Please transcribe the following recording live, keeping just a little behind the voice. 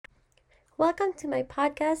Welcome to my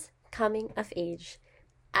podcast, Coming of Age.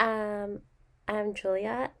 Um, I'm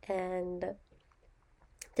Julia, and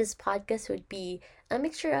this podcast would be a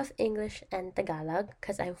mixture of English and Tagalog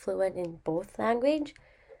because I'm fluent in both language,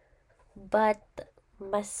 but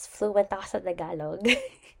mas fluent ako sa Tagalog.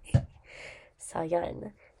 So,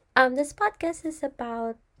 yan. This podcast is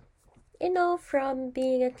about, from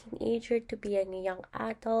being a teenager to being a young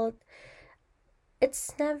adult. It's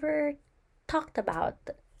never talked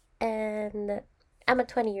about, and I'm a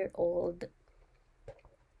 20-year-old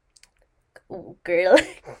girl.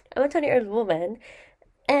 I'm a 20-year-old woman.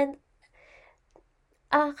 And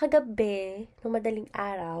kagabi, nung madaling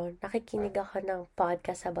araw, nakikinig ako ng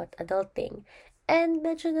podcast about adulting. And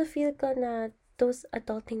medyo na-feel ko na those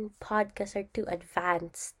adulting podcasts are too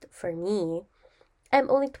advanced for me. I'm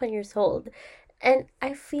only 20 years old. And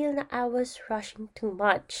I feel that I was rushing too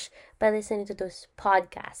much by listening to those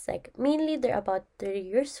podcasts. Like, mainly they're about 30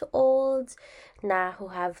 years old na who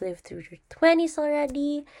have lived through their 20s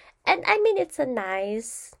already. And I mean, it's a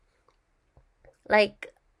nice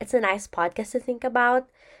podcast to think about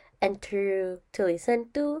and to listen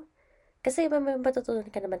to. Kasi may matutunan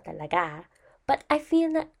ka naman talaga. But I feel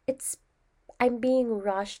that I'm being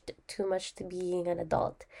rushed too much to being an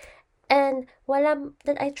adult. And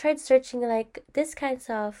that I tried searching like this kinds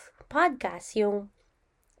of podcasts, yung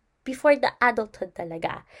before the adulthood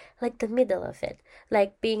talaga, like the middle of it,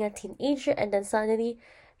 like being a teenager and then suddenly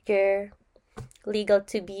you're legal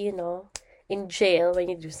to be, in jail when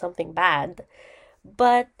you do something bad.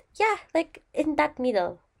 But yeah, like in that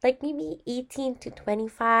middle, like maybe 18 to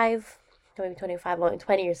 25, maybe 25, only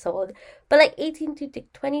 20 years old, but like 18 to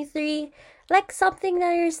 23, like something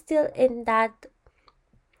that you're still in that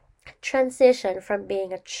transition from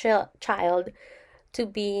being a child to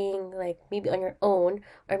being like maybe on your own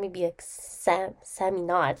or maybe like semi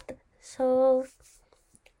not. So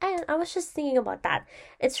I was just thinking about that.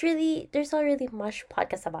 There's already much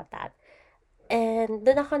podcast about that. And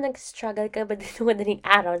doon ako nag-struggle ka ba din madaling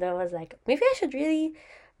araw na I was like, maybe I should really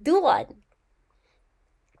do one.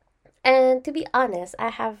 And to be honest, I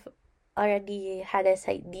have already had this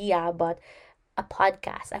idea about a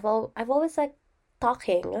podcast. I've always like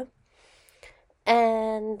talking.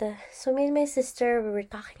 And so me and my sister, we were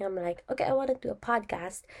talking. I'm like, okay, I want to do a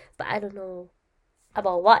podcast, but I don't know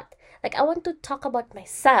about what. Like, I want to talk about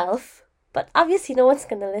myself, but obviously no one's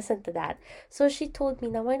gonna listen to that. So she told me,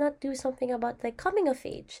 now why not do something about like coming of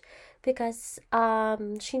age? Because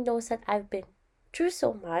she knows that I've been through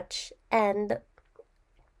so much, and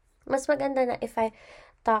mas maganda na if I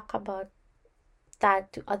talk about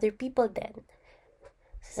that to other people then.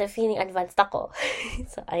 So, feeling advanced ako.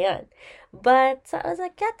 So, ayan. But, so I was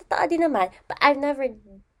like, yeah, totoo din naman. But I've never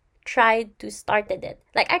tried to started it.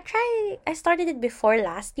 Like, I started it before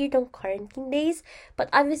last year, during quarantine days.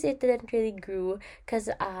 But obviously, it didn't really grow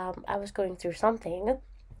because I was going through something.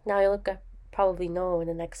 Now, you'll probably know in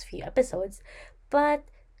the next few episodes. But,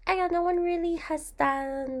 ayan, no one really has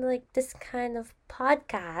done, like, this kind of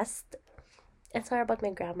podcast. And sorry about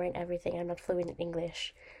my grammar and everything. I'm not fluent in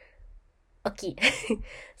English. Okay.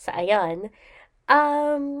 So, ayan.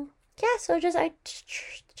 Yeah, so I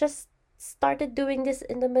just started doing this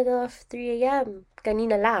in the middle of 3 a.m.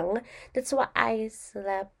 Kanina lang. That's why I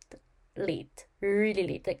slept late. Really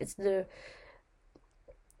late. Like, it's the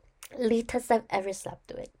latest I've ever slept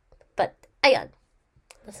to it. But, ayan.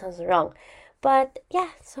 That sounds wrong. But,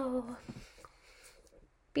 yeah, so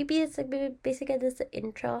maybe it's like basically this is the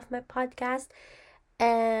intro of my podcast.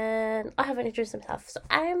 And I haven't introduced myself. So,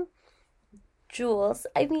 I'm Jules.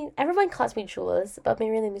 I mean, everyone calls me Jules, but my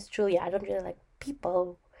real name is Julia. I don't really like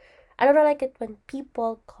people. I don't really like it when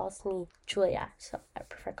people calls me Julia, so I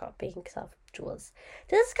prefer calling myself Jules.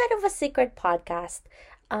 This is kind of a secret podcast.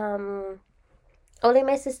 Only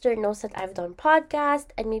my sister knows that I've done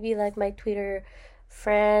podcast, and maybe like my Twitter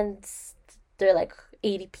friends. They're like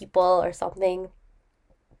 80 people or something.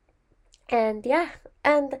 And yeah,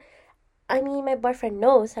 and I mean, my boyfriend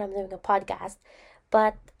knows that I'm doing a podcast,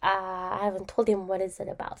 but I haven't told him what is it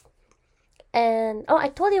about. And I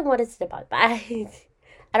told him what it's about, but I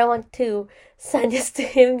don't want to send this to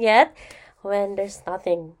him yet when there's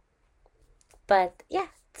nothing. But yeah,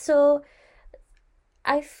 so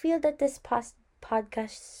I feel that this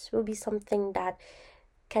podcast will be something that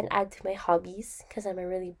can add to my hobbies because I'm a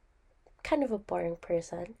really kind of a boring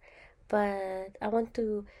person. But I want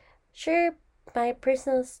to share my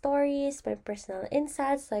personal stories, my personal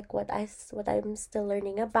insights, like what I'm still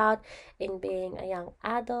learning about in being a young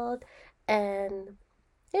adult, and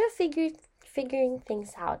figuring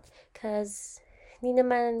things out. Cause hindi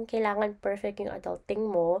naman kailangan perfect yung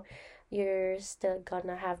adulting mo. You're still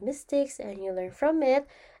gonna have mistakes, and you learn from it.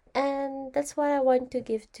 And that's what I want to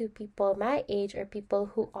give to people my age or people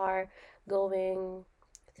who are going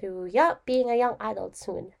through, yeah, being a young adult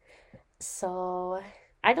soon. So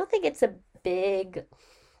I don't think it's a big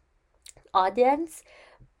audience,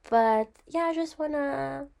 but yeah, I just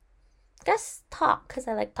wanna just talk because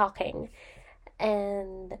I like talking.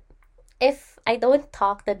 And if I don't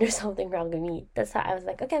talk, then there's something wrong with me. That's how I was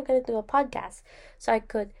like, okay, I'm gonna do a podcast so I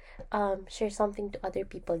could share something to other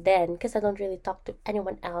people then, because I don't really talk to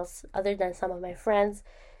anyone else other than some of my friends,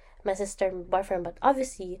 my sister, my boyfriend. But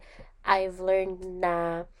obviously, I've learned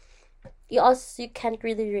na you can't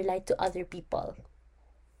really rely to other people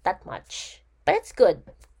that much, but it's good,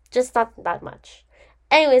 just not that much.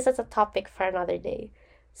 Anyways, that's a topic for another day.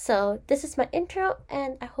 So this is my intro,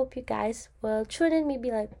 and I hope you guys will tune in, maybe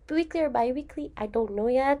like weekly or bi-weekly. I don't know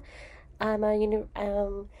yet. I'm a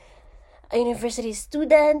university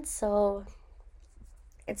student, so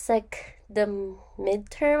it's like the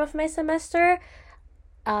midterm of my semester.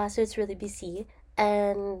 So it's really busy,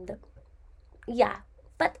 and yeah,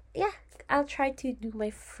 but yeah, I'll try to do my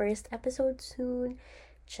first episode soon.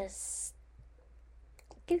 Just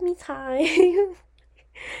give me time.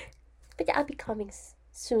 But yeah, I'll be coming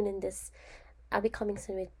soon in this. I'll be coming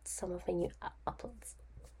soon with some of my new uploads.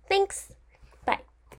 Thanks.